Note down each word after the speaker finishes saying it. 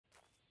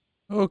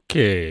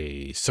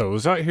Okay, so I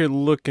was out here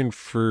looking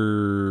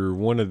for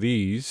one of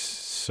these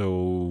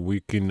so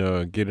we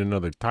can get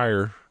another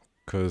tire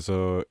because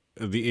the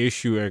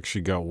issue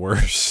actually got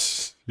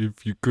worse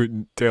if you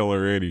couldn't tell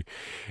already.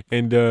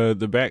 And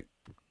the back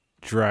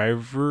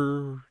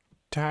driver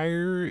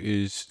tire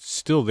is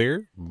still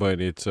there,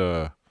 but it's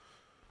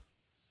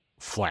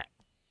flat.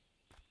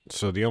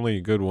 So the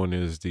only good one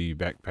is the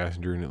back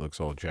passenger and it looks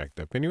all jacked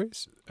up.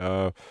 Anyways,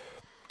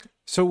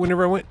 so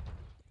whenever I went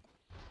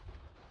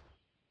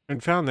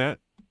and found that,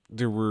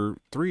 there were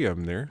three of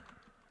them there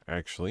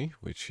actually,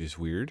 which is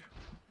weird.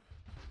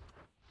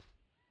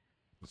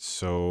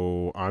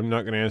 So I'm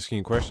not going to ask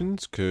any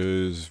questions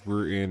because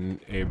we're in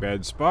a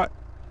bad spot.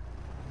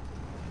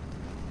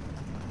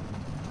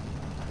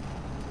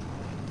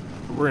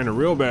 We're in a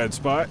real bad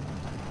spot.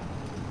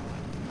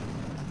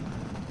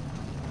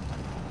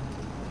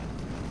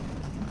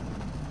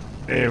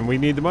 And we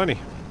need the money.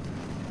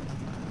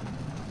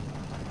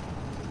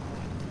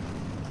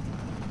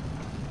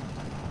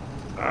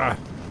 Ah.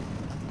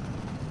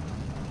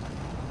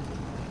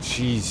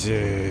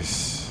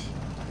 Jesus.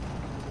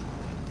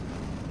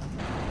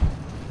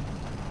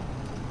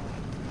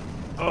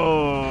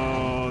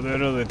 Oh,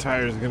 that other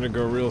tire's gonna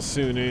go real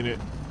soon, ain't it?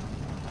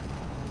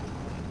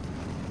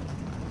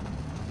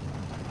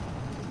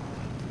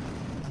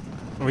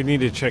 We need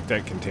to check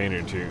that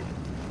container too.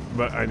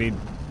 But I need...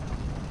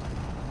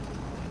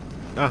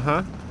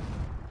 Uh-huh.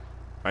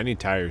 I need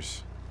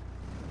tires.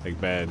 Like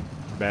bad.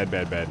 Bad,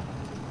 bad, bad.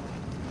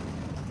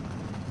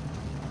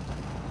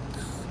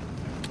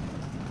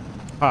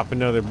 Pop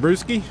another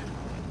brewski.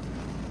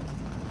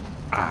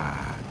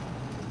 Ah.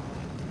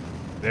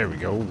 There we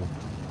go.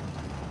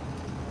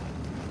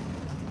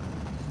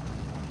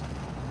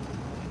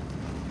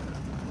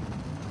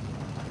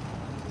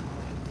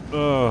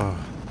 Ugh.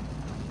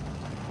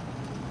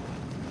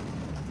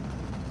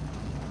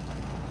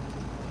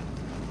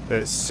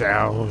 That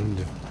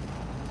sound.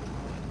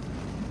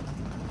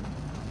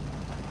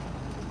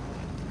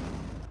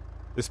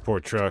 This poor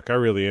truck. I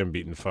really am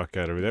beating the fuck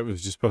out of it. That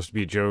was just supposed to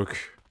be a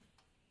joke.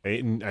 I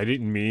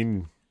didn't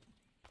mean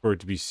for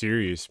it to be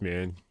serious,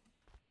 man.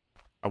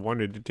 I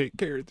wanted to take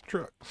care of the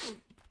truck.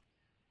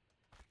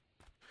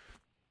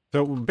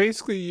 So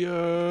basically,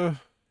 we're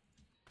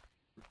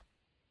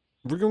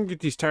gonna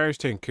get these tires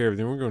taken care of.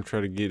 Then we're gonna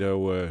try to get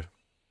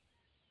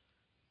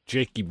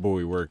Jakey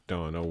boy worked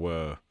on.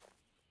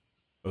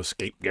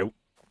 Scapegoat.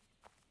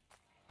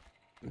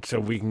 So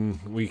we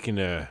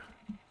can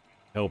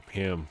help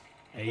him.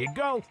 There you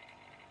go.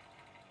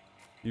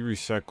 You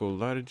recycle a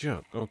lot of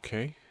junk.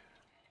 Okay.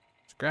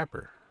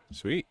 Scrapper.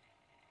 Sweet.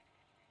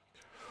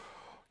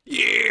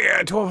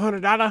 Yeah,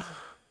 $1,200.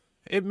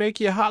 It make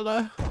you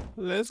holla.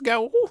 Let's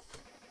go.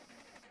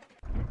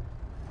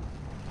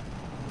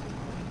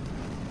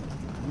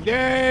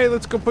 Yay,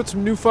 let's go put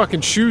some new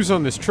fucking shoes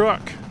on this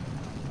truck.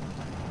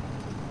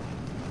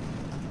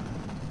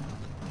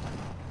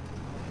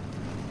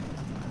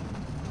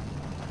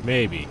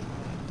 Maybe.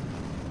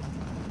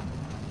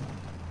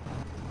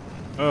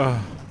 Oh.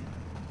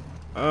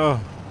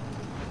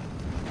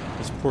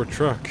 This poor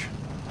truck.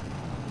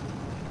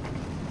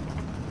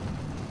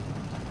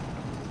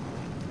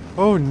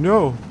 Oh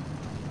no.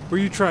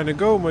 Where you trying to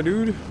go, my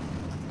dude?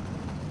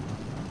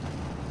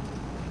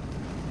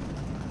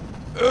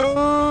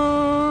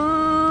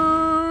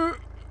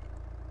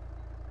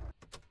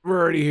 We're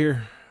already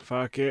here.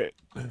 Fuck it.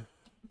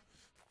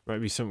 Might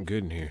be something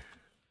good in here.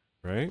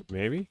 Right?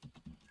 Maybe?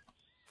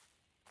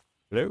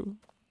 Hello?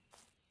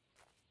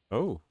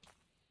 Oh.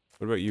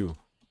 What about you?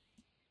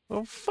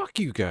 Oh, fuck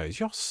you guys.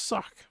 Y'all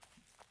suck.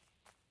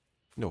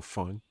 No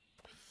fun.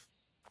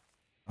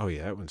 Oh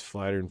yeah, that one's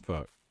flatter than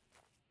fuck.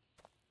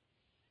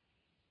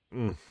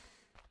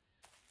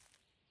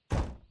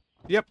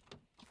 Yep.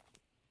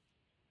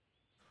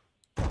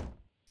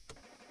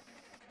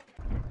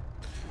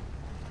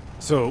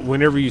 So,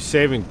 whenever you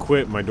save and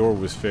quit, my door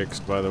was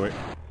fixed, by the way.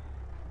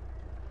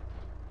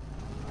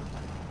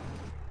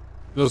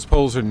 Those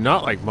poles are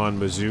not like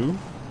Monbazoo,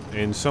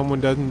 and someone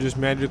doesn't just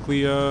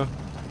magically,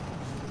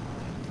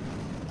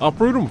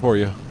 uproot them for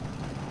you.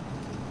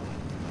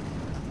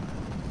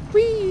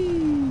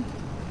 Whee!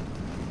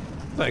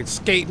 It's like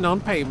skating on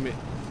pavement.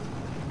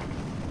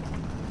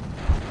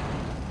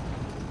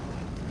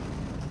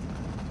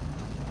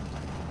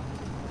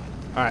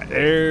 Alright,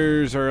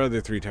 there's our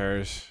other three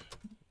tires.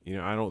 You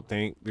know, I don't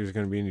think there's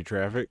going to be any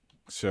traffic,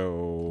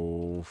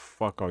 so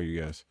fuck all you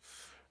guys.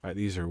 Alright,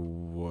 these are,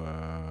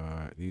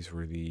 these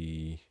were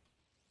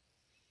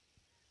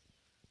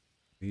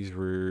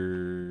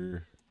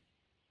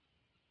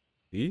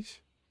these?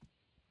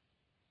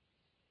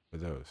 Or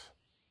those?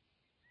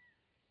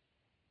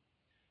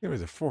 They were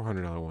the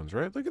 $400 ones,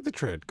 right? Look at the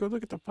tread. Go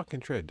look at the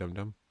fucking tread,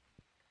 dum-dum.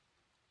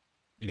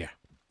 Yeah,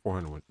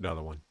 $400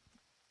 one.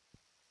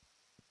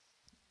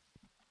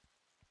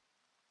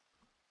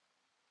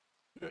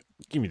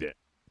 Give me that.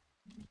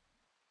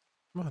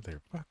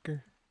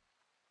 Motherfucker.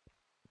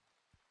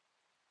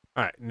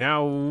 Alright,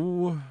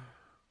 now...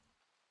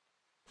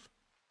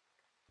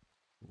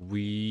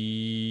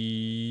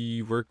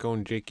 We work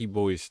on Jakey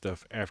Boy's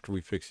stuff after we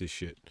fix this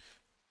shit.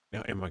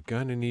 Now, am I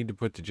gonna need to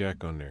put the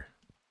jack on there?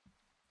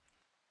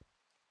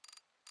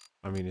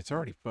 I mean, it's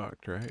already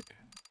fucked, right?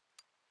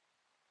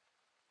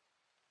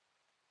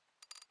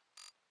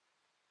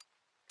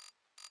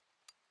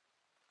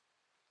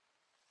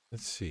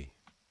 Let's see.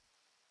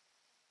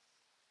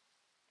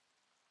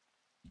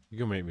 You're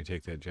gonna make me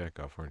take that jack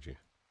off, aren't you?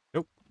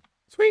 Nope.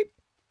 Sweet.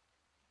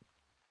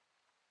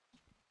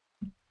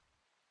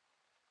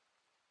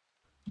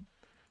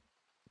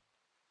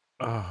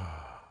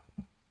 Ah,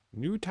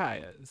 new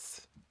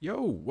tires. Yo,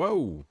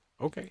 whoa.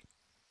 Okay.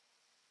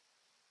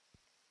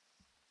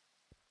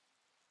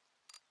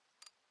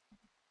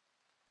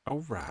 All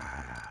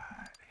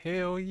right.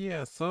 Hell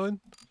yeah, son.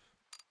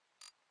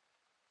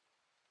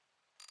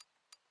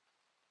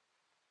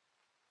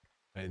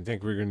 I didn't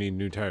think we were gonna need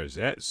new tires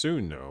that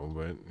soon, though.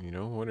 But you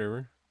know,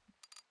 whatever.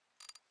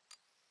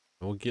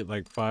 We'll get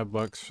like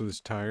 $5 for this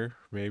tire,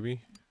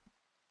 maybe.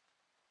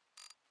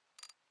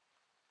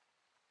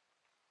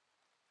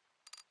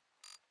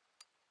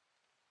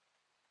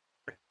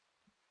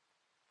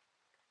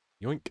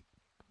 Yoink.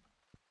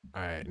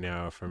 Alright,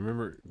 now if I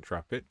remember,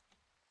 drop it.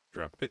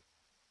 Drop it.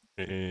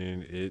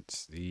 And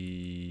it's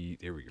the...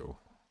 There we go.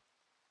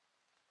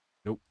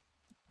 Nope.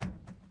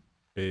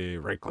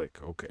 Right click.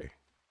 Okay.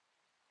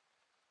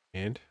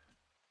 And?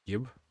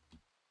 Gib.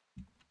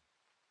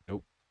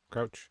 Nope.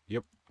 Crouch.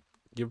 Yep.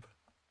 Gib.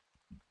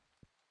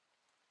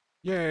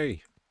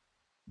 Yay!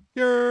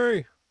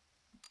 Yay!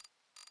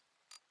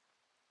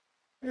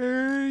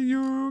 Hey,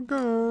 you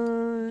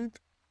guys!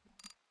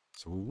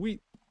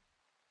 Sweet.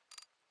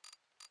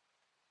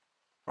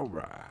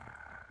 Alright.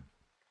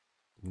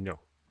 No.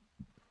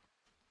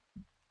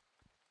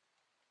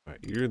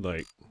 Alright, you're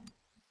like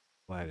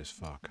flat as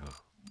fuck, huh?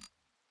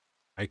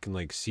 I can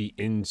like see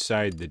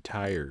inside the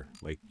tire.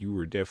 Like you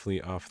were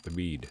definitely off the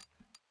bead.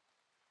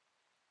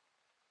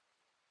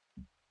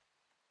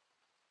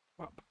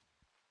 Pop.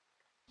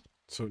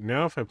 So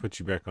now if I put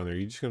you back on there,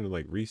 you're just gonna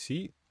like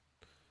reseat?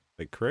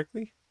 Like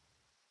correctly?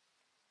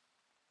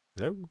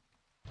 No?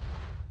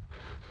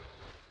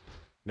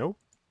 No?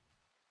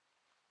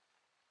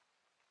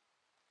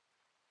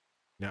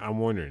 Now I'm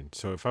wondering,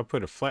 so if I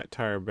put a flat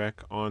tire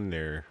back on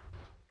there,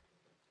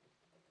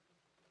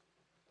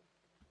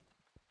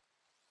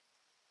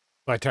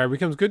 flat tire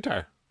becomes good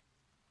tire.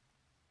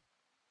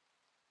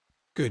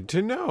 Good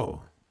to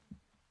know.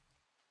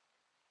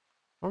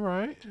 All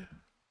right.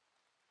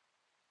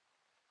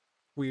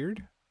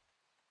 Weird.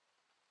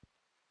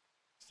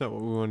 It's not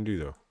what we want to do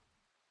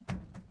though.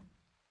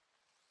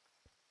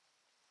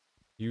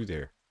 You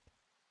there.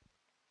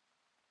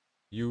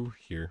 You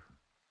here.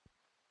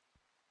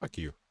 Fuck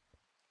you.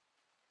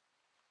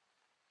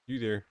 You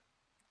there.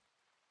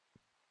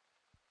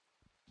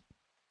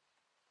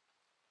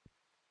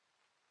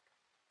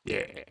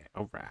 Yeah,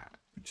 alright.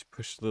 Just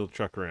push the little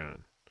truck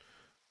around.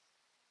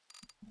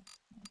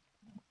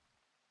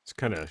 Just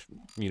kind of,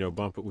 you know,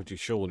 bump it with your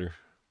shoulder.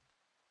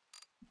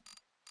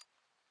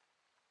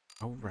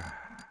 Alright.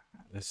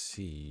 Let's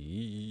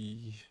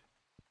see.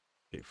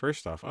 Okay,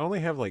 first off, I only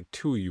have like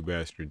 2 of you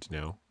bastards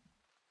now.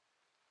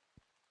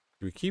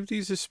 Do we keep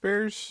these as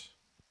spares?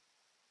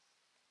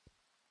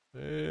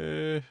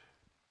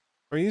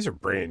 I mean, these are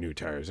brand new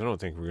tires. I don't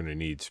think we're going to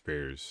need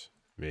spares.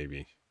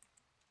 Maybe.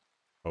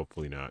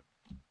 Hopefully not.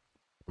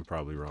 I'm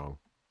probably wrong.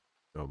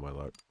 Oh, my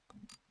luck.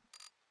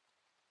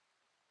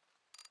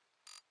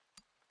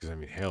 Because, I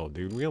mean, hell,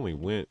 dude, we only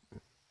went...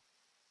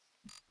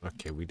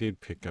 Okay, we did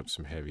pick up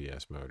some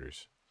heavy-ass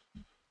motors.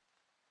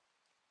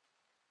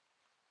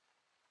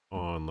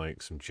 On,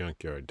 like, some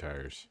junkyard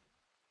tires.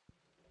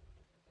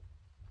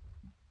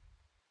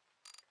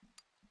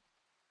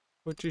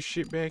 Put your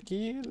shit back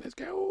in. Let's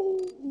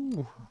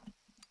go.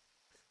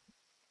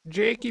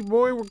 Jakey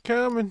boy, we're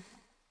coming.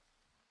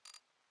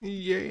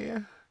 Yeah.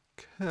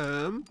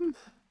 Come.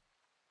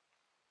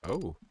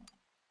 Oh.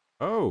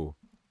 Oh.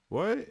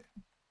 What?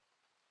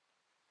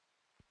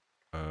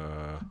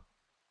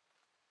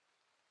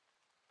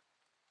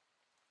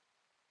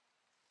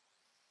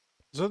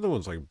 Those other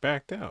ones like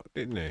backed out,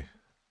 didn't they?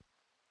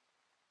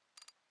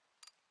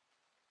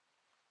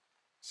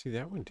 See,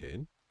 that one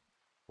did.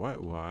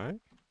 What?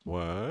 Why?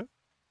 What?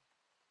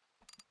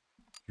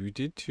 You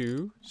did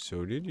too.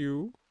 So did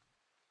you.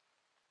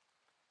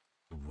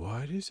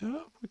 What is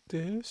up with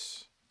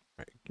this?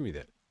 Alright, give me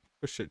that.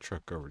 Push that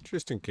truck over,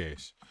 just in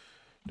case.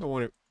 Don't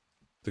want it,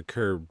 the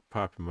curb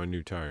popping my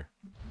new tire.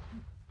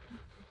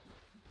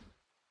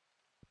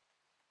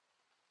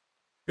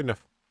 Good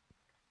enough.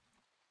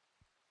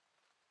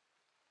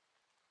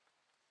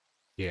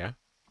 Yeah.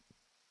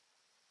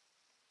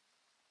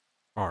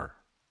 R.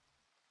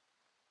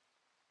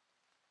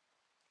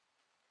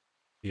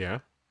 Yeah.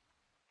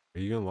 Are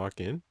you gonna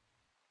lock in?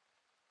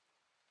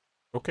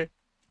 Okay.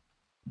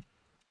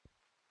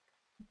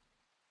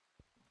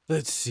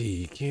 Let's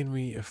see. Can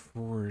we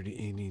afford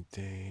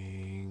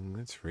anything?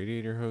 That's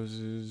radiator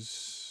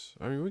hoses.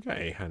 I mean, we got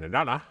 $800.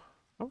 How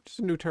much is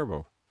a new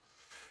turbo?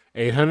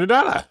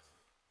 $800.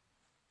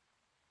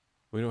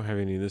 We don't have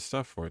any of this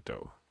stuff for it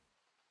though.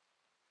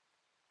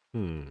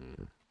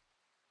 Hmm.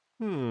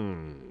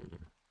 Hmm.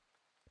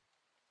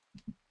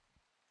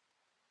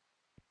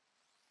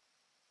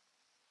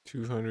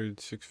 200,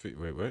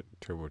 650. Wait, what?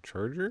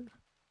 Turbocharger?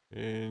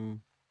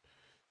 And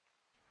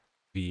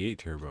V8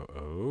 turbo.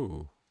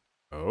 Oh.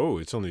 Oh,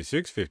 it's only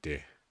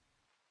 650.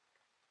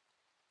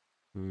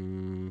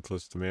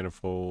 Plus the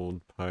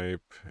manifold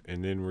pipe.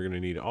 And then we're going to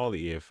need all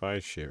the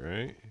EFI shit,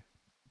 right?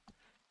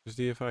 Where's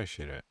the EFI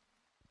shit at?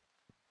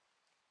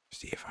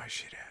 Where's the EFI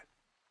shit at?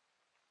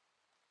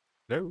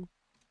 Hello?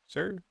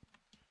 Sir?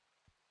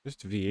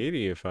 Just V8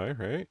 EFI,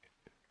 right?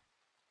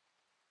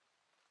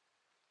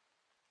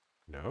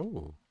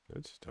 No.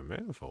 That's just a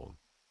manifold.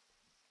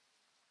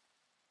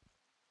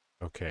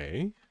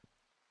 Okay.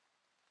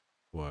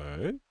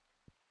 What?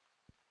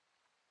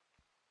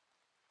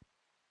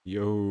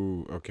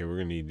 Yo. Okay, we're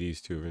going to need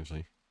these two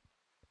eventually.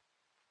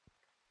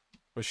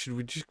 But should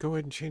we just go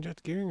ahead and change out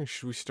the gearing, or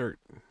should we start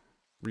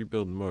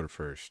rebuilding the motor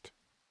first?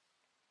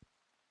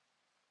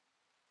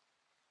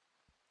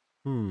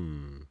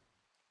 Hmm.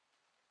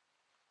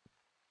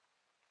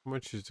 How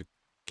much is the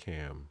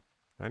cam?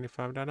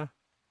 $95?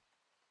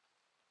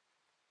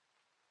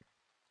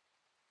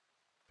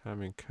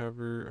 Timing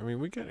cover. I mean,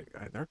 we got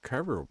our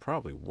cover will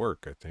probably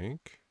work, I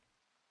think.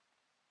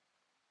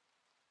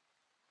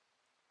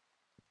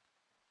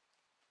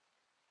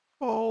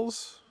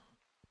 Balls.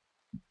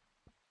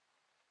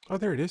 Oh,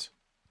 there it is.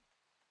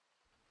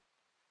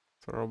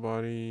 Throttle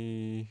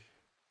body.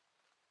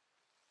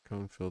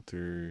 Cone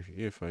filter.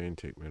 EFI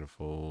intake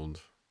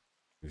manifold.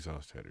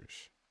 Exhaust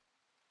headers.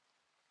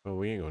 Oh,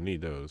 we ain't gonna need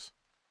those.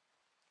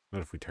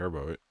 Not if we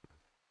turbo it.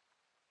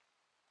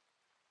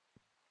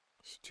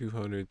 It's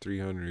 200,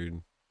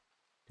 300,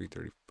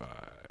 335.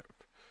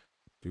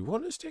 Do we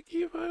want to stick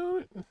EFI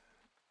on it?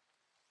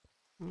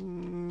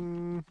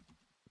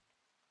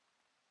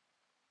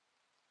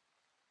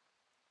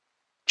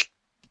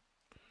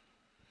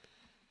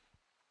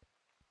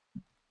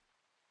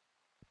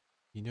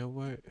 You know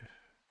what?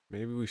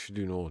 Maybe we should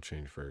do an oil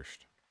change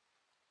first.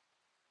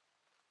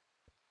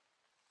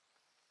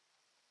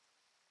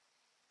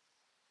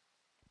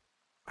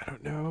 I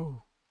don't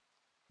know.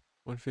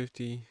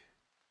 150,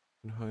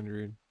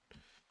 100.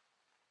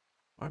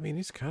 I mean,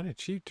 it's kind of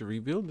cheap to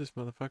rebuild this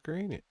motherfucker,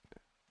 ain't it?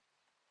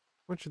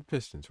 What's the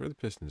pistons? Where are the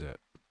pistons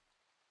at?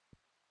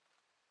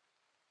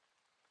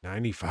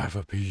 95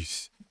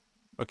 apiece.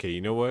 Okay, you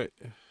know what?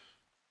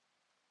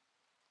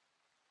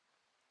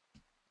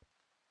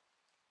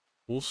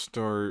 We'll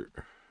start.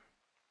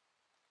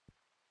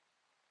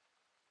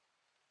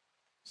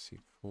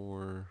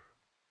 C4.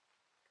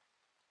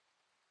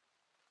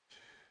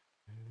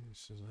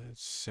 So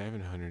that's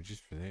 700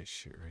 just for that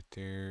shit right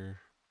there.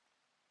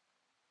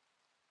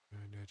 We're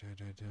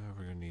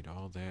gonna need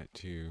all that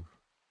too.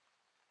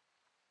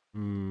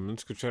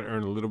 Let's go try to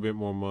earn a little bit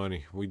more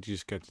money. We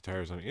just got the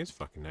tires on it. It's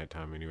fucking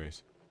nighttime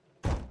anyways.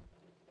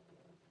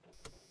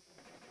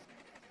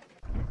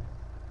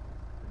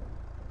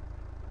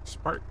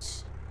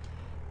 Sparks.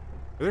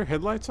 Are there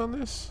headlights on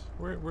this?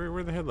 Where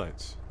are the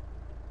headlights?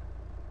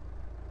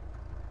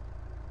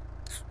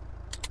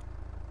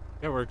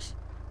 That works.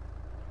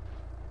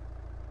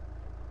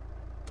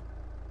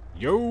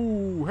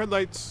 Yo,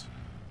 headlights.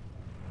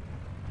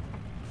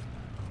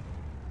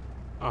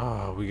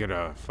 Oh, we got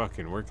a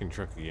fucking working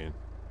truck again.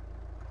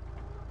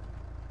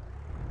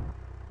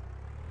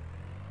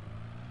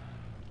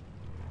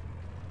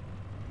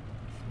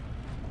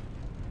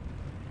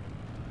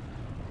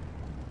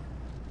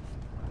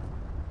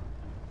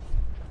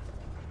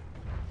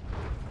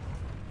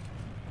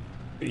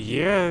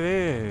 Yeah,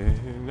 they're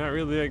not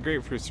really that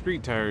great for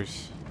street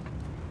tires.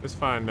 It's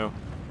fine though.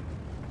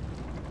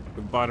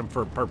 We bought them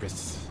for a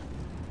purpose.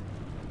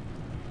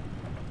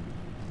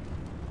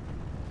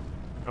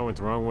 I went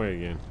the wrong way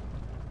again.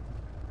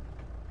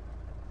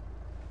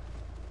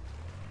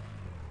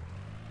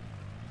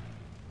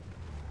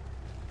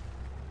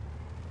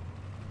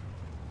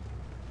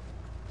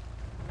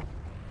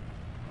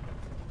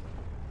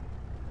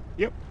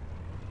 Yep.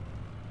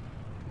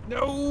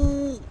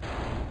 No.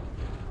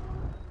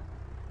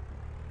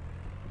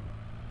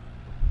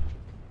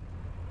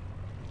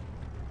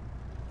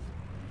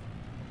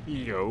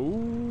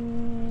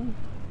 Yo.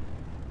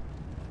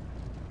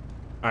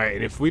 Alright,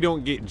 and if we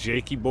don't get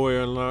Jakey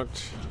Boy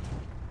unlocked,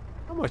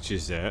 how much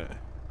is that?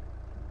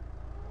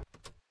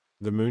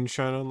 The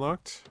moonshine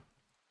unlocked?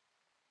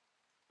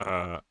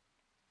 God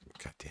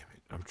damn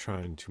it. I'm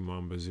trying to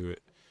Mambazoo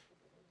it.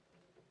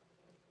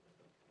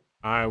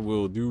 I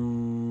will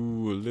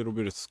do a little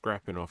bit of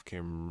scrapping off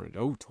camera.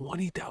 Oh,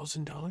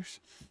 $20,000?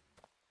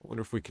 I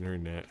wonder if we can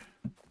earn that.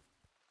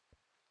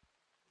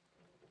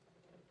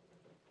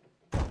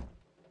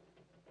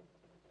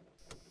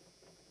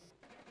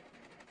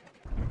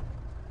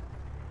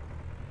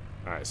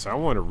 Alright, so I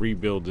want to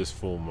rebuild this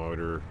full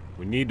motor.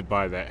 We need to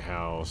buy that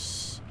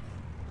house.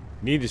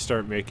 Need to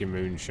start making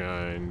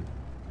moonshine.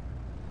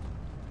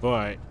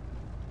 But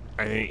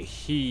I think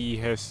he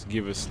has to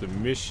give us the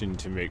mission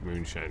to make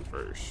moonshine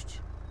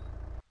first.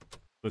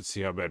 Let's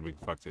see how bad we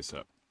can fuck this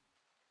up.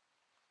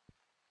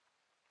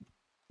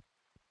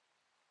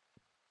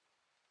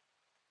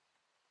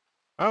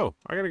 Oh,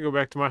 I gotta go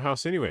back to my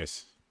house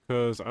anyways.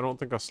 Because I don't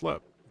think I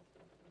slept.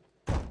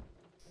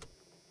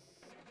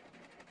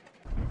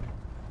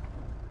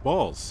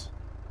 Balls.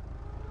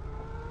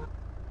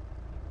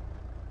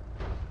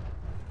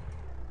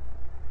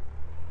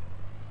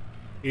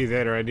 Either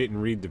that or I didn't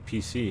read the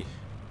PC.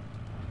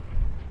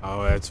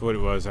 Oh, that's what it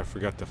was. I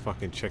forgot to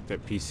fucking check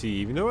that PC,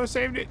 even though I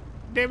saved it.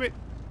 Damn it.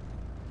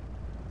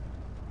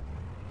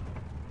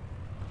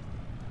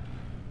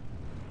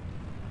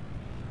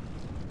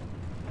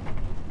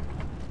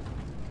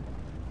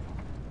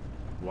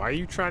 Why are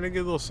you trying to get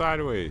a little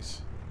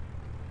sideways?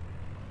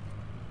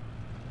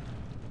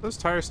 Those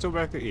tires still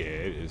back there? Yeah,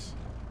 it is.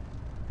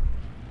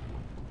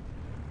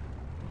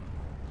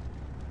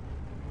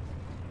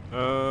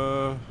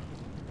 I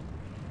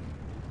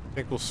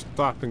think we'll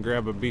stop and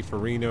grab a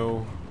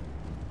beefarino,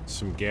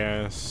 some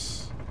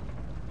gas.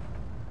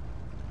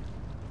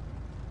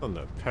 On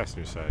the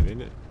passenger side,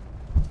 isn't it?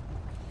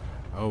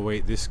 Oh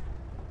wait, this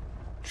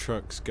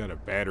truck's got a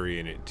battery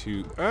in it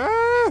too.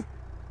 Ah!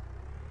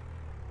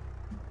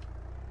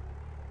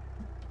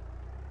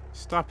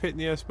 Stop hitting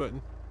the S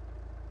button.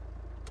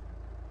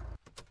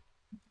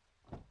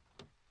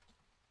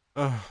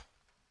 Ah,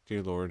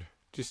 dear Lord,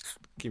 just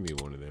give me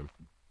one of them.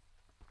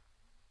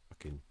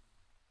 Fucking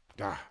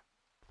ah.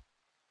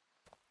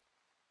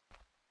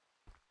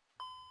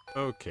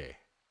 Okay,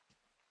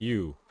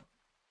 you.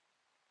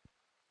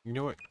 You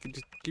know what?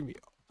 Just give me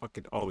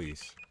fucking all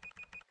these.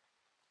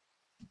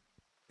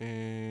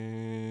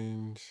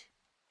 And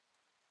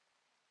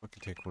I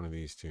can take one of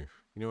these too.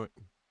 You know what?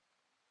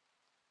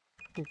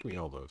 Give me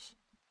all those.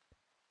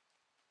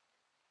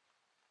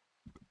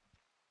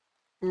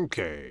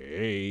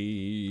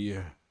 Okay.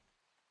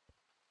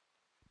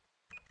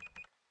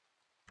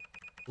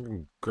 I'm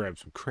gonna grab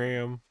some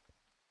cram.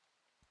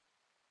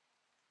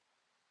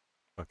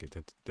 Okay,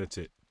 that's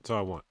it. That's all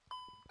I want.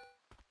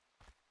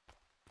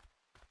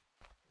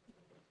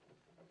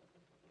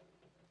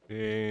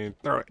 And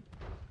throw it.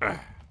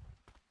 Ah.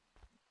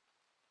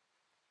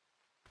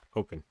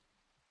 Open.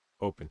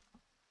 Open.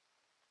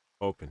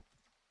 Open.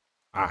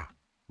 Ah.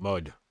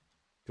 Mud.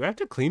 Do I have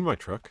to clean my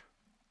truck?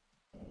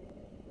 I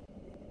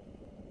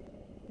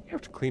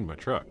have to clean my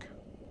truck.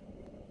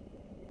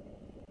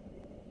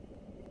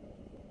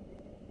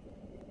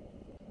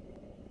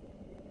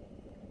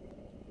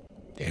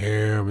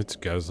 Damn, it's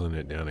guzzling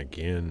it down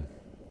again.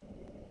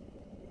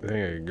 I think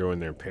I could go in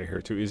there and pay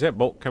her too. Is that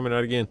bolt coming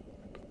out again?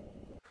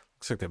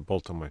 Looks like that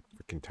bolt on my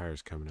freaking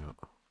tire's coming out.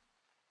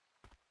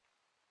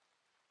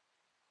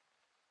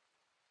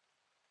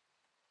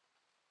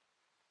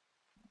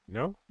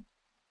 No?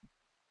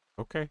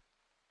 Okay.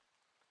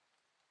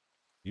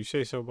 You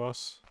say so,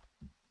 boss.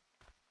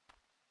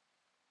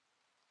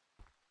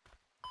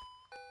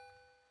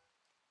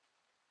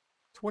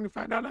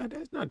 $25?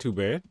 That's not too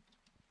bad.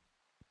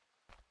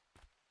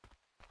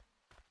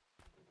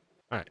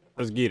 Alright,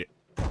 let's get it.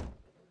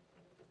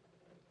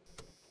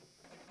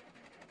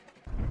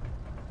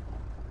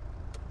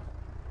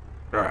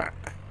 Alright.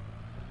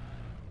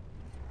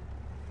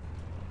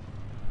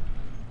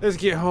 Let's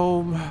get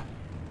home.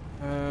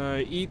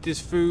 Eat this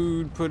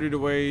food, put it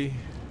away.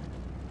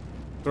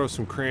 Throw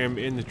some cram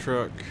in the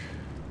truck.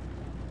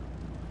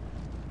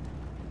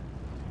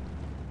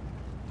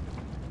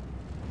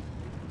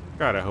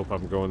 God, I hope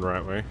I'm going the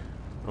right way.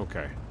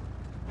 Okay.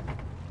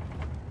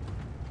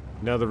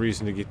 Another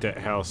reason to get that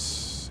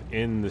house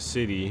in the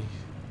city.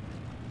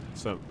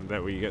 Something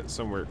that way you get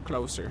somewhere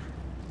closer.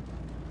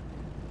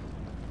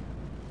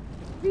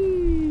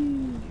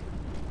 Whee!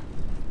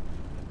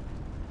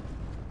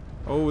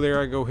 Oh,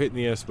 there I go hitting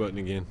the S button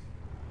again.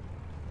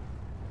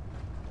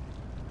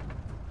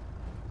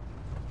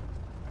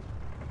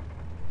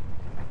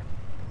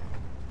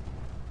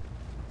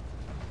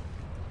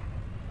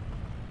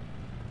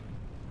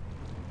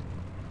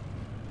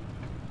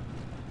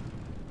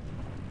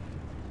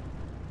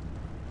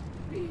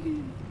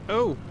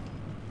 Oh!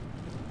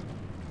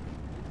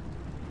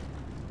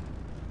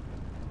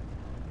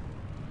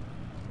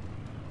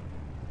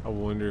 I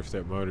wonder if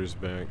that motor's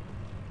back.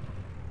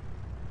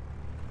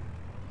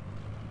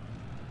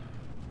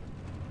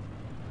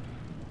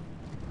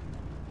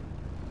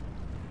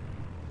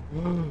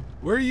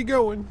 Where are you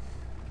going?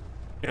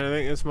 And I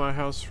think that's my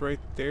house right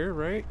there,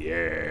 right?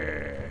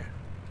 Yeah.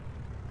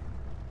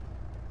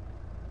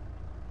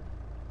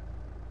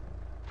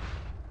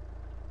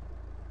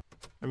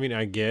 I mean,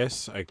 I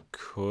guess I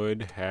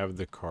could have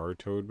the car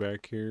towed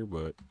back here,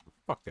 but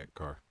fuck that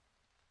car.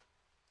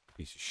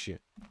 Piece of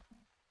shit.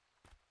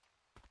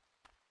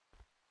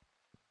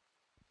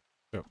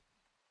 Oh.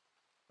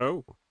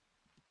 Oh.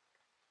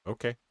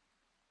 Okay.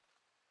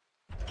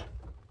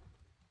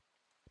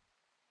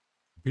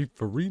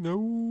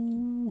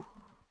 Beefarino.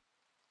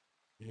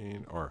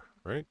 And R,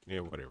 right?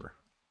 Yeah, whatever.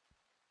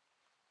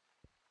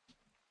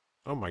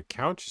 Oh, my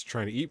couch is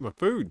trying to eat my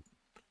food.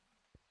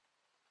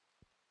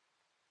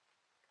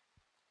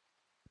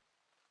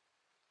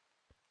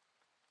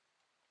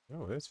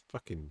 Oh, that's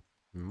fucking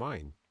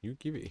mine. You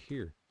give it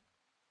here.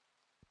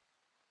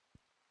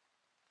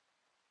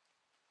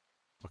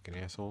 Fucking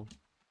asshole.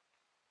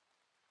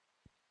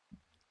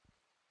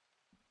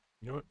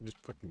 You know what? Just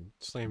fucking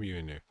slam you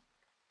in there.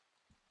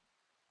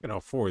 Got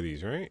all 4 of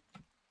these, right?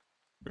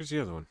 Where's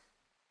the other one?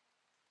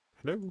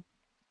 Hello?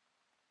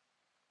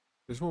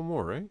 There's one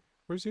more, right?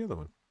 Where's the other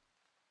one?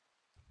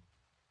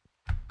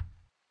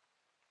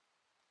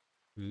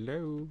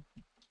 Hello?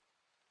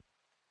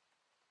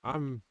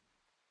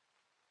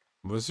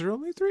 Was there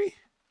only 3?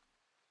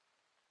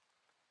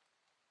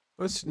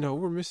 No,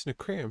 we're missing a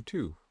cram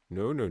too.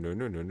 No.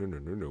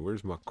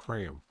 Where's my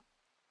cram?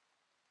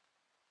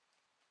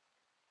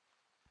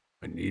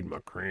 I need my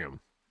cram.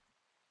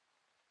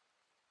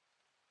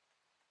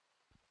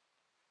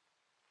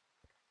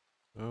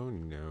 Oh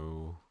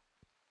no.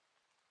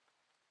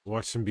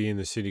 Watch them be in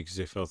the city because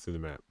they fell through the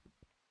map.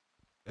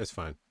 That's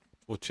fine.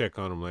 We'll check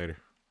on them later.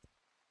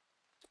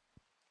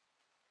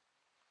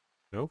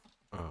 No?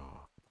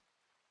 Oh.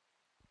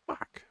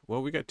 Fuck.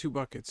 Well, we got 2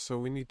 buckets, so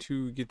we need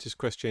to get this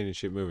quest chain and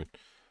shit moving.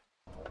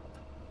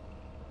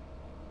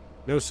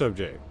 No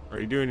subject. Are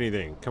you doing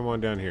anything? Come on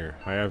down here.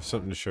 I have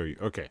something to show you.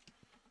 Okay.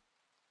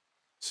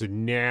 So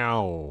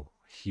now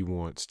he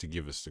wants to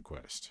give us the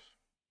quest.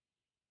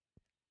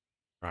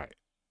 Right.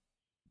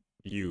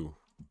 You.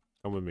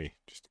 Come with me,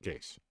 just in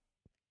case.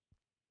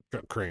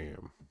 Got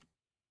cram.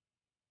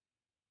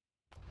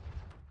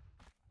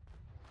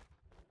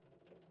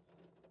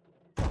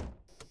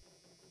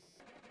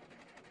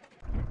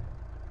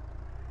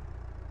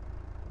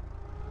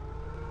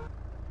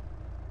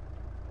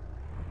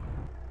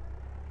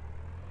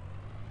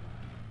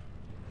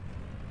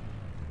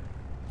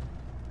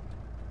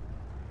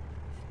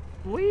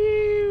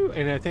 Woo!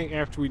 And I think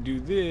after we do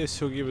this,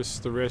 he'll give us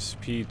the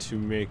recipe to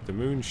make the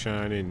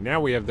moonshine, and now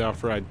we have the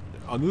off-road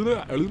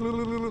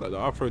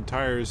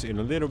tires and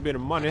a little bit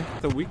of money,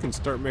 so we can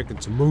start making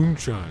some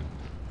moonshine.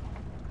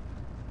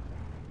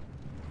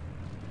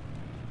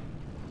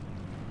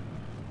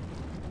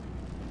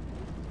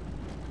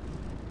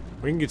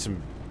 We can get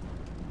some.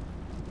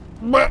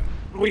 But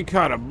we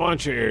caught a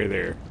bunch of air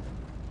there,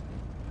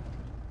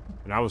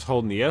 and I was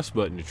holding the S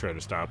button to try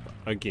to stop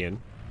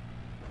again.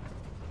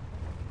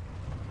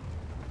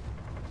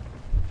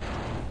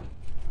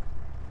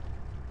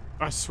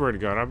 I swear to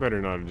God, I better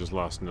not have just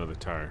lost another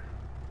tire.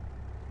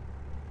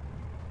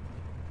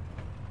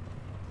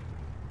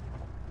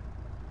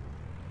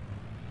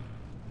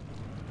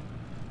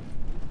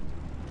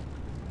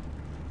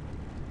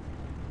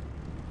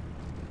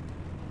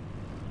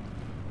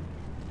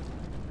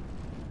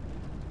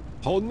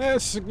 Holding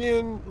this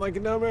again like a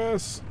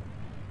dumbass.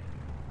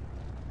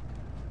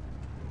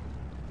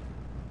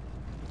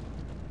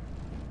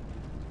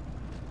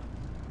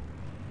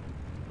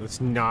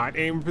 Let's not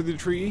aim for the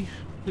tree,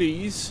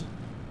 please.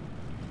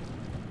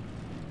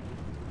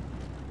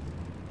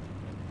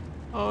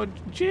 Oh,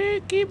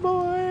 Jakey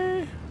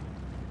boy.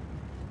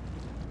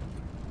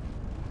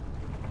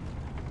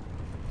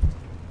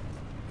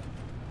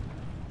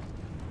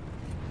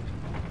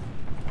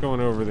 Going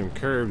over them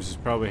curbs is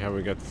probably how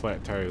we got the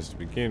flat tires to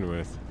begin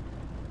with.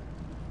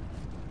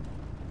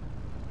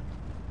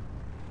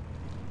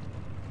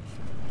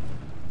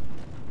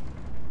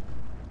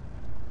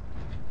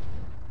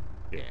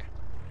 Yeah,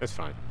 that's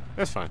fine.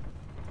 That's fine.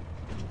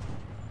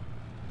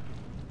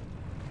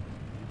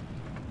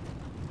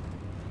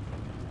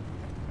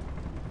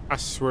 I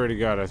swear to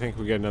God, I think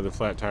we got another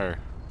flat tire.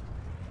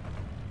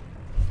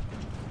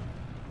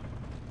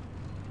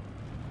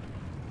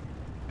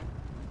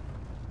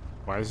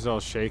 Why is it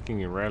all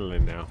shaking and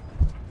rattling now?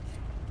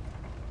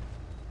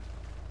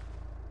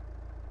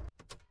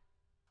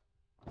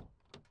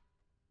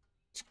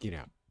 Just get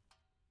out.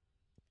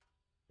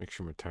 Make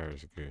sure my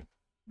tires are good.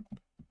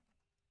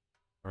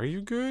 Are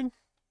you good?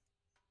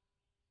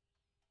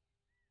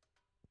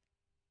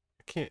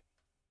 I can't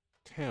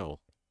tell.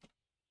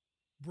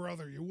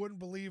 Brother, you wouldn't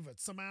believe it.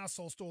 Some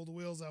asshole stole the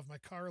wheels off my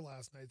car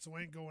last night, so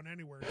I ain't going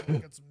anywhere until I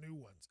get some new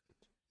ones.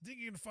 Think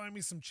you can find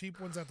me some cheap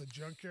ones at the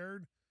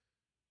junkyard?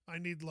 I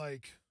need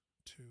like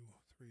 2,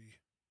 3,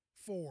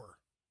 4.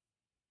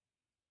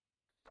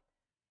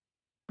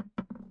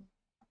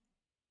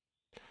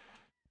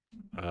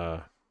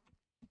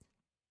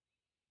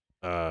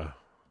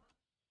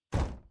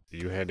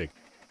 You had to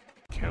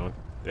count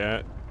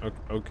that?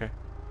 Okay.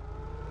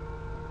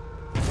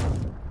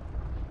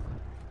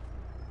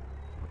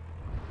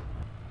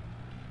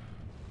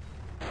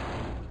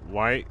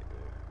 Why?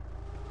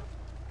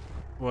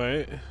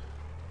 What?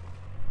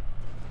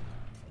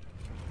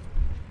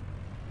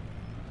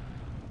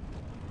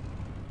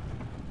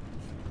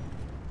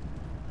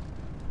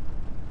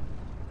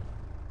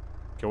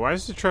 Okay, why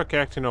is the truck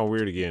acting all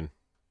weird again?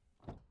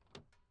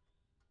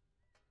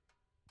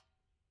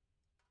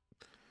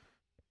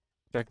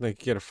 Acting like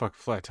you get a fucking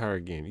flat tire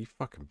again. You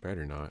fucking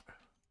better not.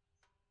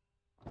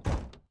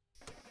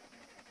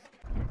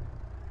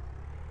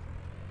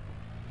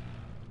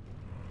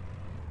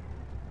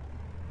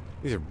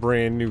 These are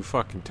brand new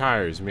fucking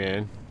tires,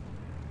 man.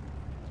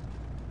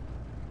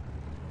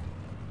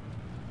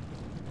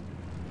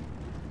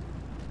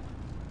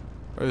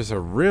 There's a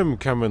rim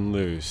coming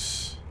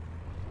loose.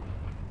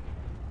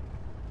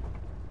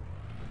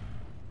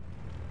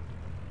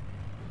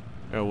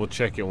 Oh, we'll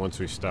check it once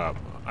we stop.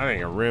 I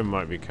think a rim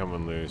might be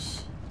coming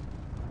loose.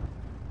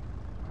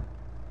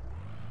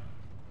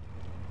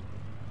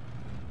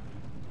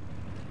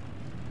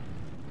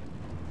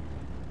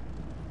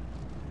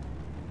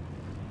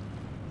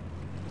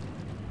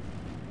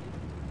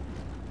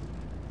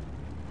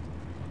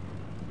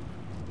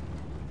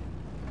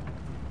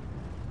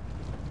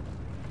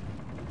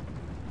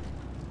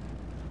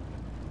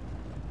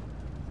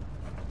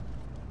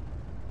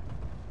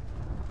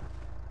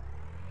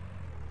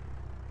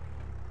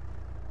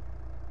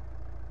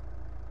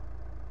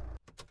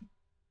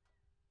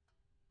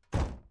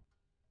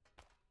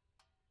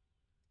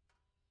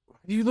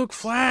 You look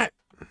flat.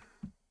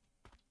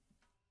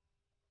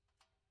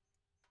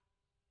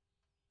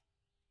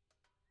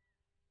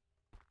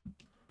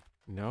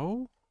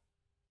 No?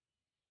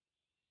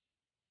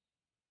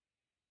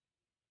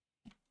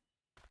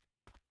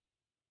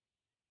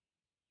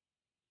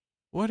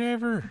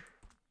 Whatever.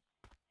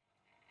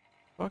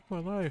 Fuck my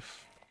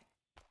life.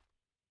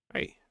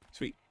 Hey,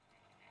 sweet.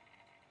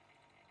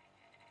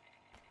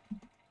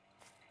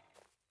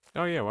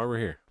 Oh yeah, while we're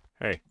here.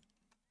 Hey.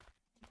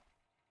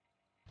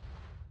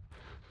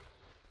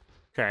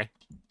 Okay.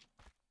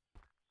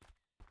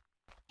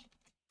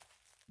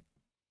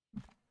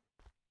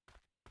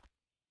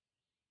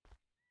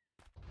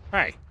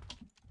 Hey.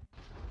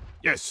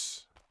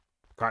 Yes.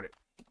 Caught it.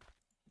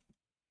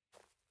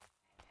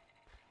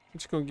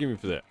 What you gonna give me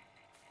for that?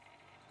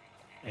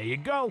 There you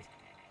go.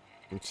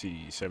 Let's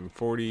see,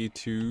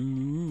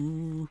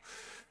 742.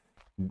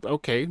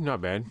 Okay,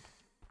 not bad.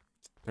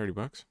 30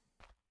 bucks.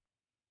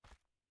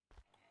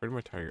 Where'd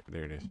my tire?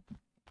 There it is.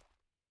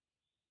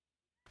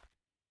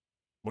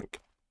 Boink.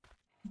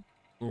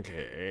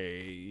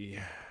 Okay.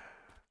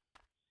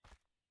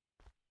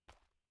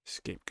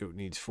 Scapegoat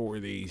needs 4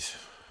 of these.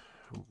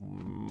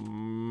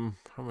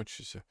 How much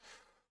is a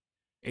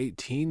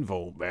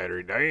 18-volt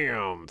battery?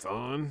 Damn,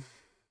 son.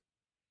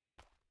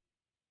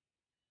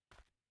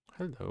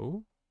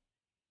 Hello.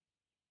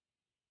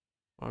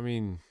 I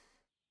mean,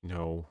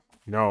 no.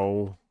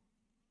 No.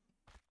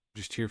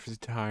 Just here for the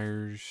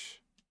tires.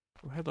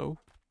 Oh, hello.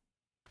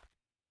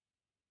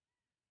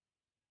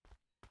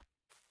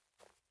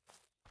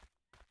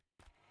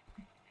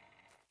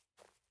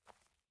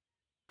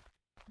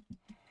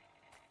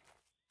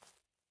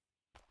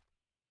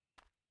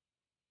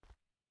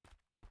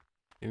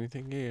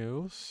 Anything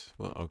else?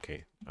 Well,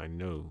 okay. I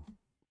know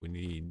we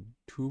need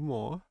 2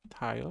 more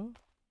tire.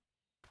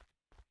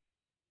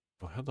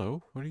 Oh,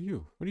 hello. What are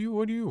you? What are you?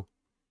 What are you?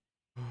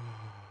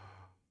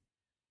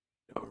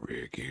 No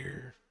rear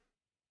gear.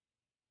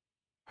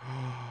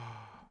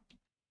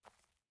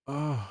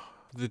 Oh,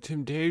 the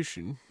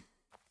temptation.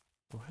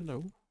 Oh,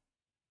 hello.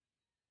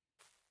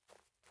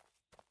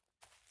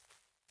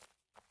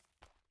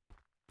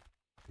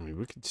 I mean,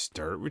 we could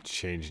start with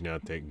changing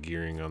out that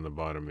gearing on the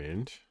bottom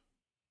end.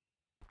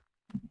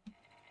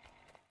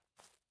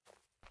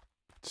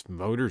 This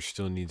motor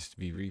still needs to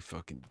be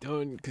re-fucking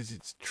done because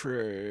it's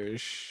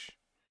trash.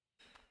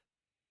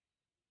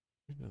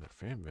 Another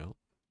fan belt.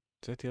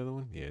 Is that the other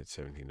one? Yeah, it's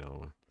 $17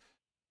 one.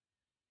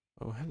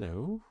 Oh,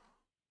 hello.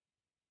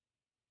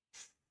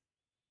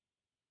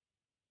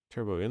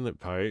 Turbo inlet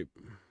pipe.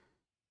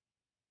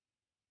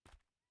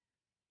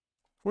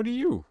 What are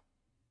you?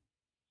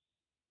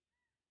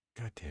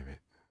 God damn it.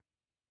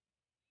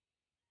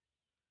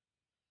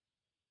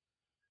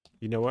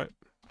 You know what?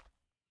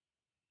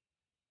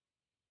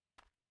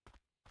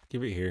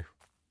 Give it here.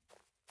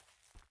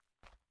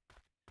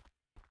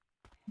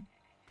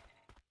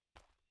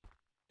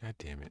 God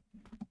damn it.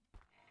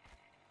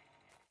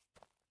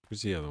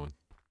 Where's the other one?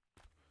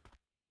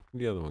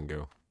 Where'd the other one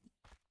go?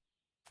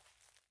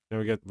 Now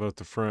we got both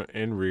the front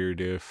and rear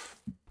diff.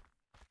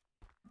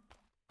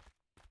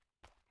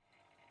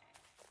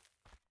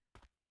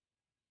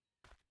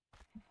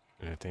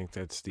 And I think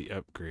that's the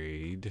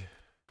upgrade.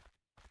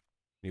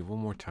 Need one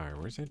more tire.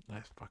 Where's that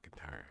last fucking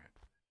tire at?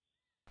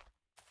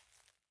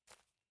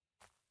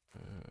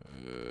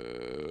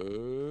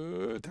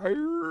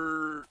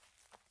 Tire!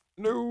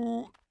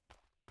 No!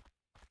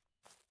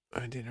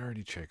 I didn't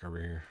already check over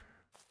here.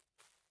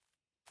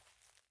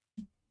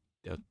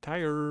 The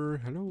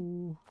tire!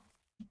 Hello!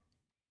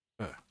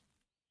 I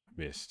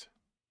missed.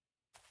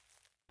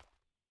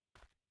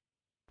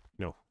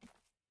 No. I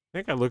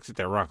think I looked at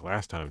that rock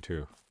last time,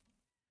 too.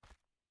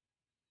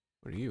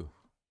 What are you?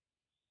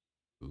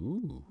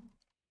 Ooh.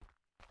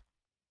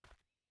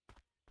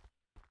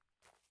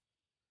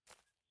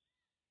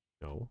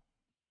 No.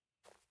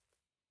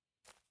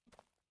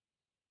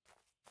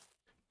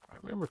 If I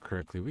remember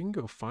correctly, we can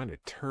go find a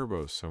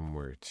turbo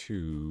somewhere,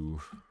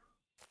 too.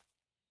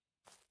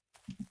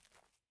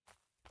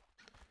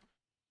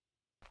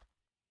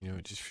 You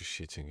know, just for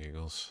shits and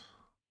giggles.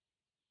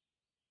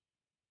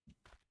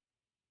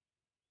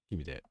 Give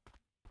me that.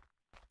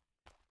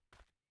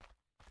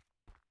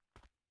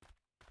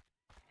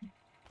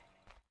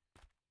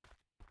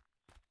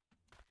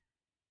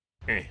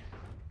 Eh.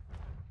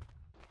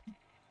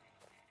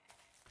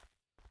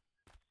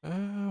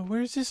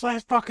 Where's this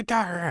last fucking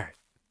tire at?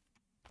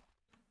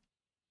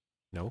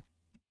 No.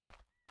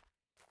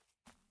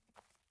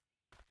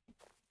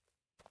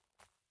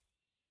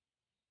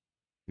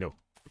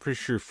 Pretty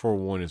sure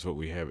 4-1 is what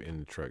we have in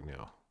the truck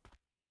now.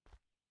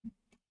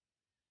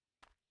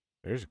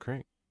 There's a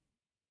crank.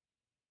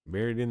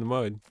 Buried in the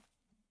mud.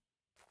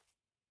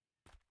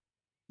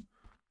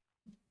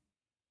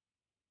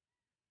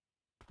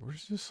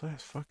 Where's this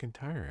last fucking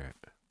tire at?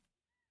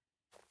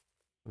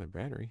 The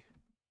battery.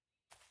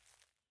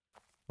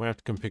 We'll have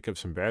to come pick up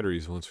some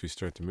batteries once we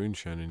start the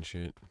moonshine and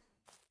shit.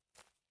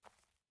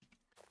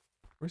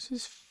 Where's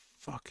this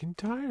fucking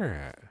tire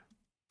at?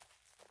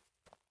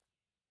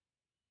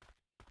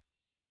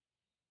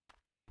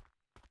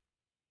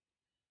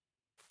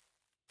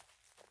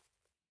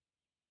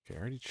 Okay, I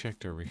already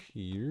checked over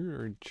here.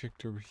 Already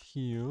checked over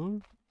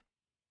here.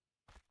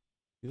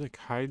 You like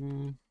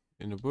hiding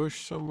in a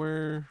bush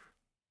somewhere?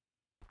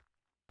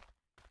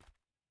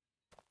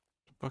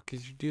 What the fuck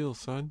is your deal,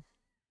 son?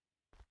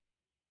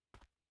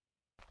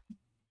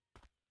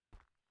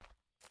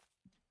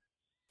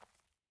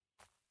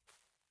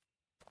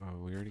 Oh,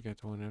 we already got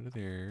the one out of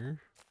there.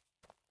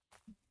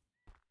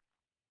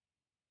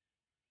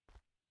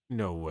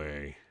 No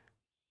way.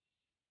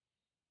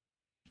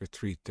 For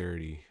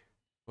 330.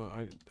 Well,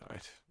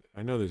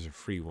 I know there's a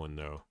free one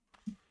though.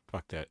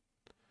 Fuck that.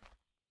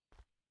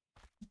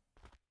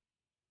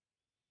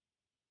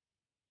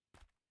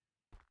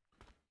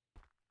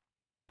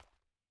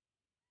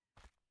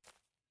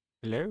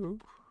 Hello?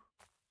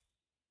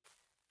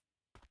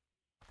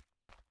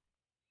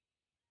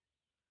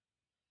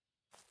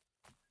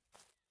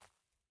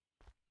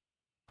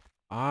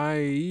 I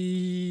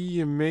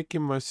am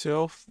making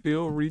myself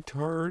feel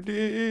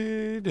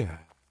retarded.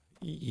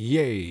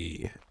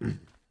 Yay.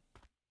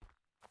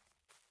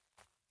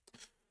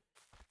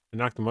 I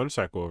knocked the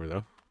motorcycle over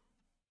though.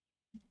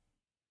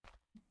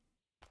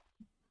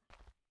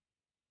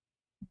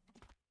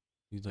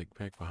 He's like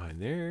back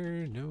behind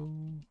there. No.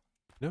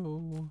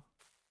 No.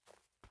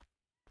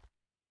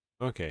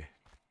 Okay.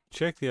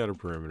 Check the outer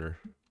perimeter.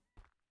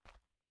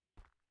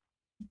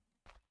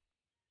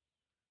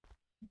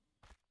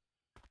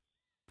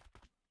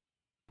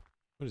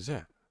 What is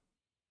that?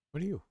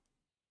 What are you?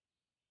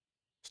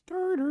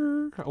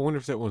 Starter. I wonder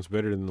if that one's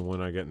better than the one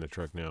I got in the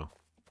truck now.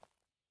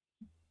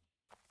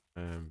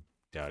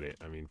 Doubt it.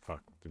 I mean,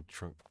 fuck. The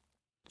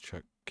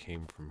truck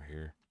came from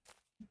here.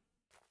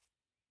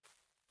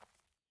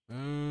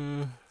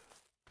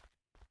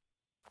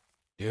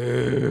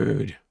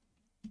 Dude.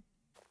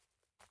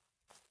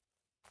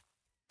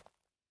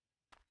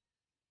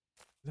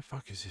 Where the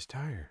fuck is this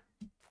tire?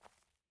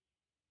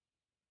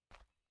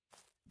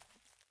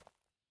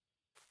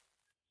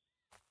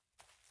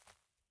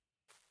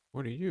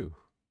 What are you?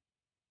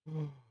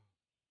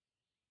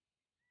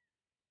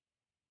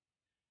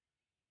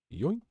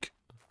 Yoink.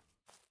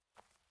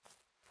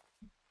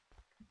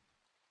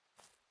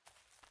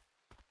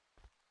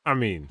 I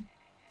mean,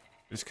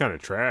 it's kind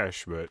of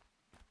trash, but...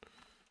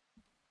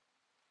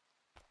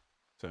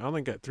 So I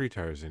only got 3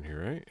 tires in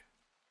here, right?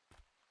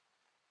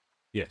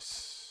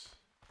 Yes.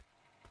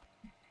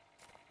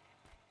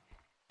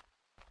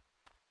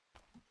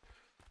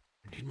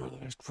 I need my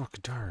last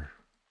fucking tire.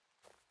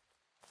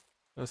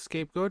 A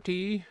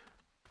scapegoatee.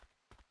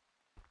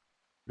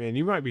 Man,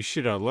 you might be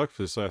shit out of luck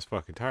for this last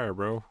fucking tire,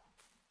 bro.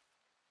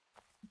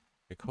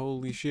 Like,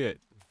 holy shit.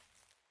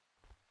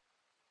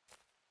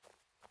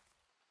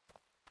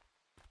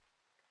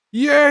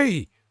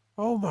 Yay!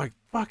 Oh my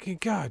fucking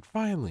god,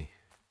 finally.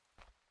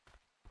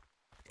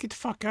 Get the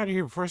fuck out of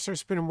here before I start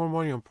spending more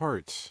money on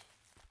parts.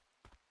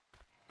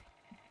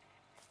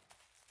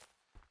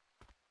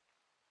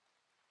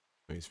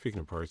 Wait,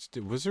 speaking of parts,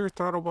 was there a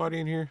throttle body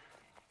in here?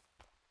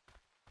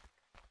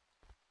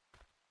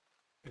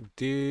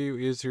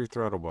 Is there a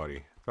throttle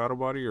body? Throttle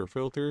body or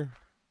filter?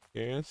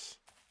 Yes.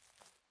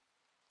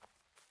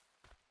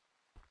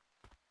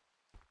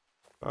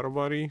 Throttle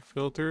body,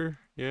 filter,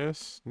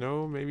 yes,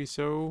 no, maybe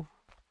so.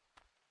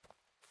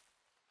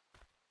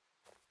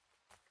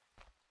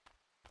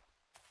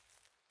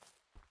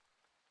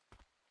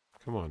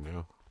 Come on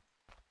now.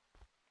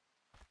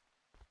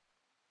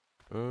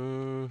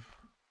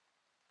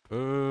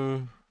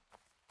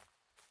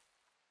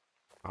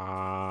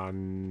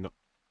 No.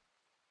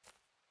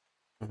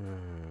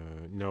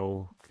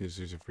 No, because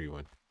there's a free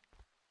one.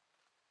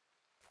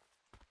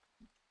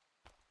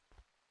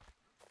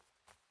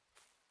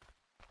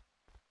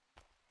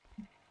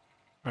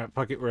 Alright,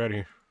 fuck it, we're out of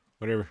here.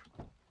 Whatever.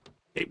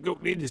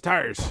 Scapegoat needs his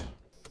tires.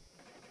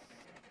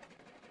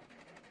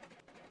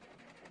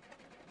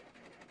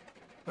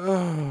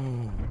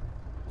 Oh.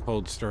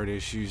 Cold start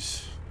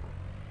issues.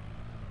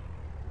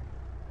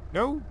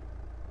 No?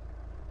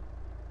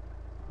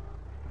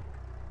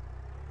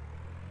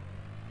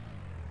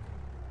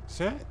 Is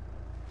that?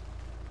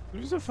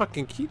 There's a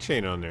fucking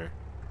keychain on there.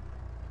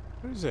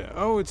 What is it?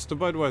 Oh, it's the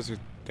Budweiser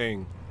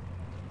thing.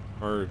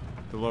 Or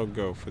the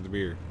logo for the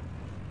beer.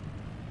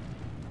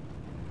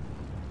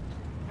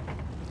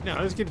 Now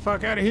let's get the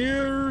fuck out of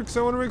here, because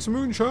I want to make some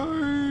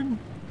moonshine.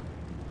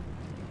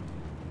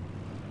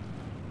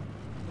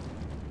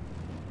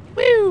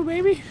 Woo,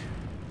 baby.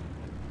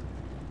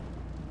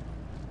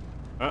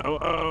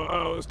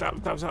 Uh-oh,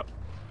 stop.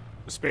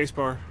 Space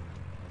bar.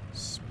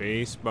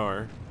 Space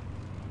bar.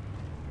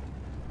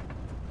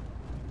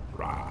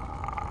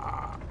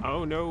 Rah.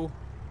 Oh no.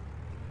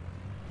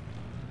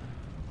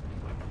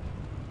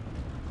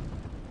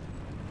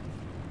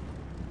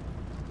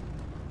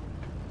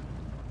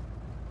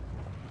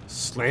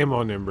 Slam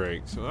on them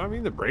brakes. Well, I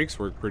mean, the brakes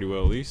work pretty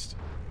well at least.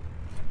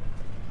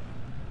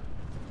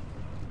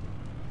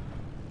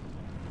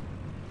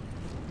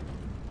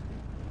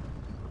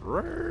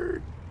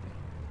 Right.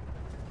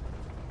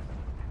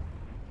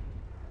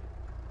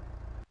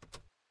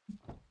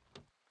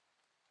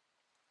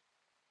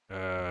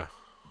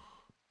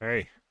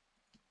 Hey.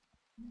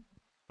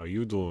 How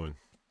you doing?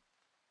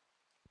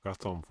 Got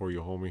something for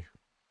you, homie.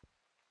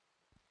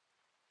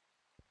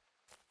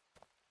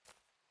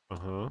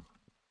 Uh-huh.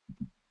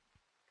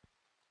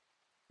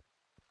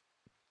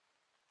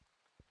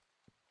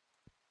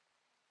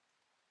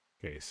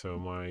 Okay, so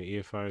my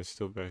EFI is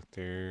still back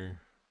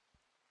there.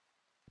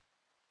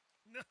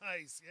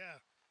 Nice, yeah.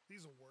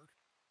 These will work.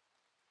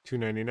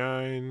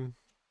 $2.99.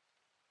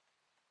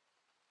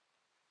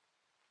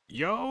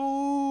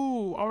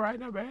 Yo! Alright,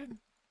 not bad.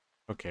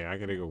 Okay, I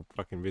gotta go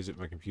fucking visit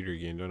my computer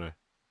again, don't I?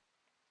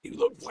 You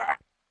look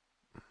flat!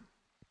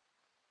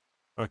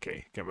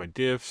 Okay, got my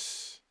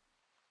diffs.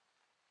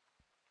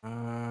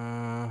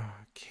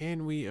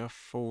 Can we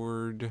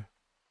afford...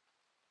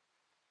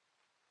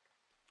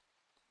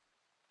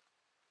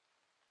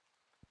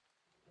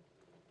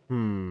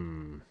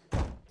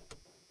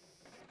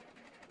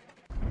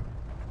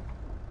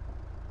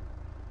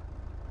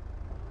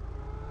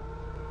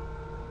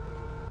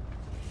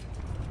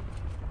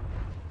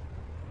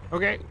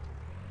 Okay.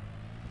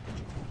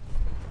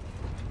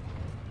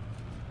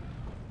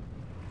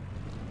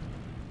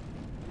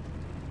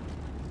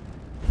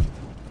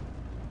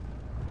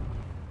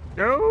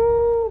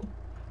 No!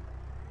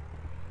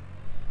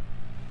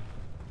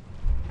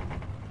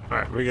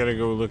 Alright, we gotta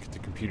go look at the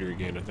computer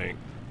again, I think.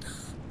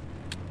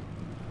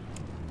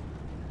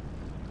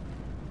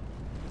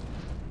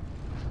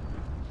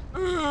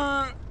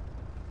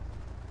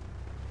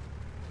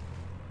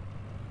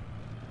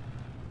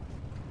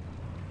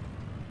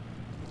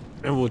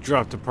 And we'll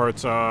drop the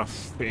parts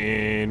off,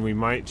 and we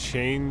might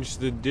change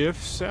the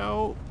diffs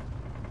out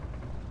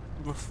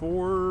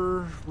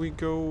before we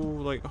go,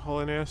 like,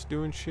 hauling ass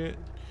doing shit.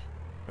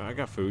 I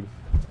got food.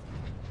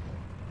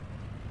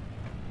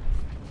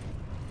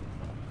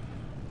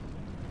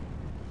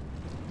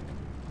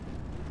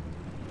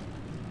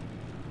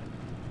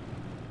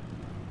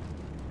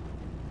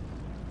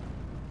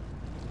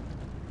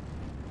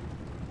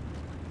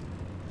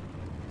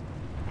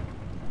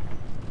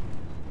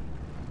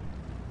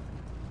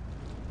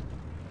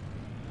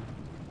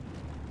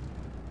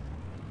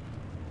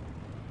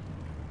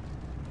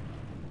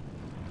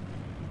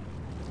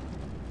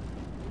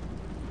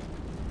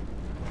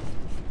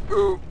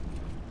 Ooh.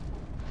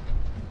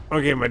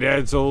 Okay, my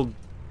dad's old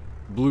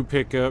blue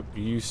pickup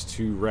used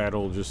to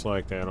rattle just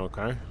like that,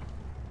 okay?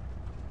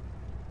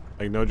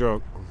 Like, no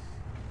joke.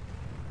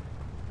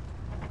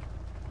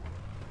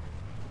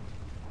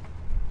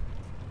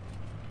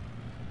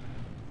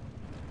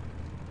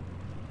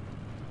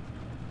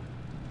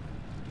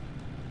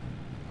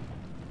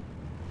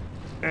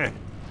 Eh.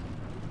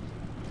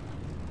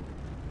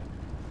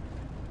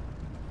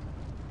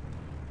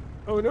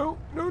 Oh no,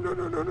 no, no,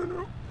 no, no, no,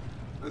 no.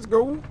 Let's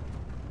go.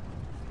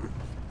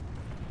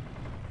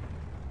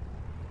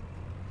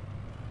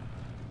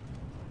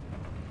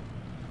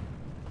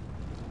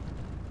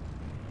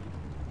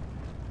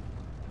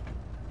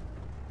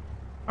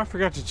 I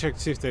forgot to check to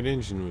see if that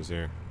engine was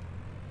there.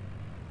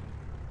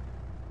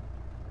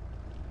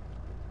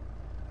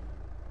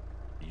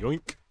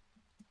 Yoink.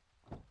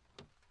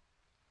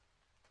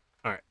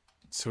 Alright,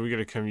 so we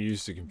gotta come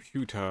use the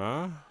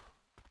computer.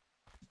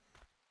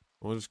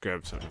 We'll just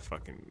grab something to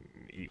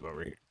fucking eat while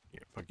we're here. Yeah,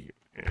 fuck you.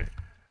 Yeah.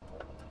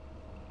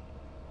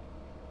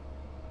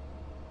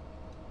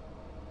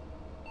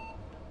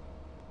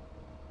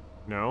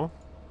 No?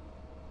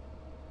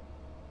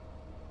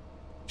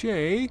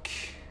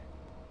 Jake?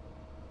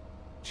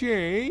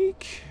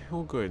 Jake?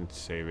 We'll go ahead and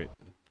save it.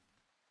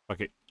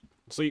 Fuck it.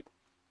 Sleep.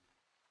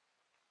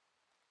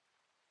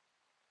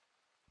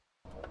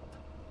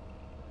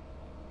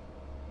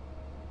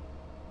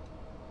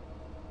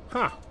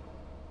 Huh.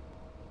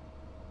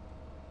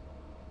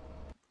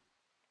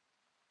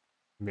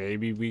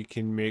 Maybe we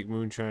can make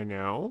moonshine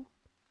now?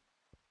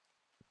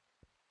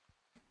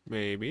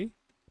 Maybe.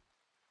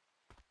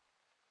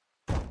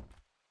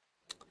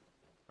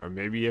 Or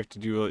maybe you have to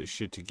do all that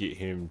shit to get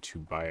him to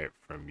buy it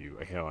from you.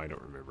 Hell, I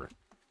don't remember.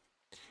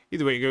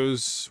 Either way it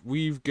goes,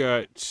 we've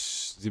got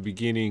the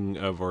beginning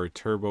of our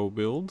turbo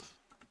build.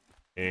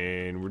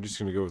 And we're just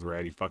going to go with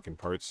ratty fucking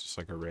parts, just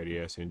like our ratty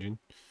ass engine.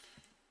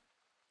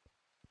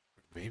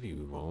 Maybe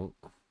we won't.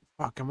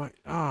 Fuck, I might...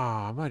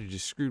 Ah, I might have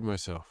just screwed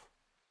myself.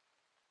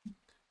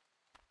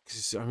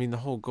 Cause, I mean, the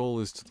whole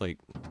goal is to, like...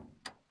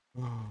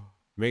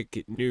 make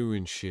it new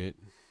and shit.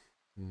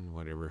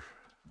 Whatever.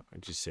 I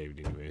just saved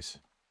anyways.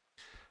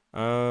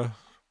 Well,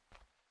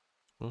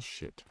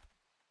 shit.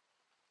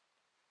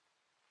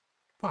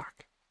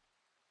 Fuck.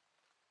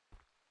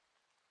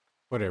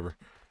 Whatever.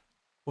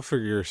 We'll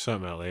figure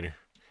something out later.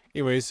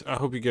 Anyways, I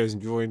hope you guys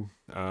enjoyed.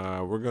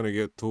 We're gonna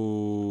get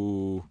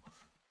to.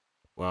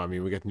 Well, I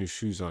mean, we got new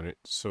shoes on it,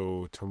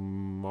 so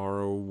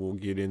tomorrow we'll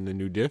get in the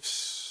new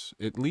diffs,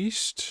 at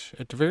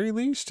the very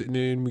least, and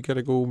then we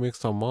gotta go make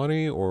some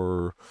money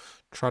or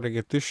try to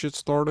get this shit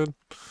started.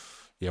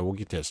 Yeah, we'll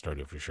get that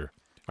started for sure.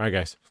 All right,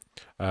 guys.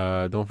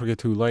 Don't forget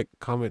to like,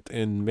 comment,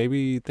 and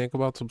maybe think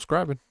about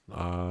subscribing.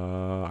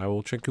 I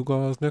will check you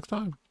guys next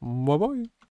time. Bye bye.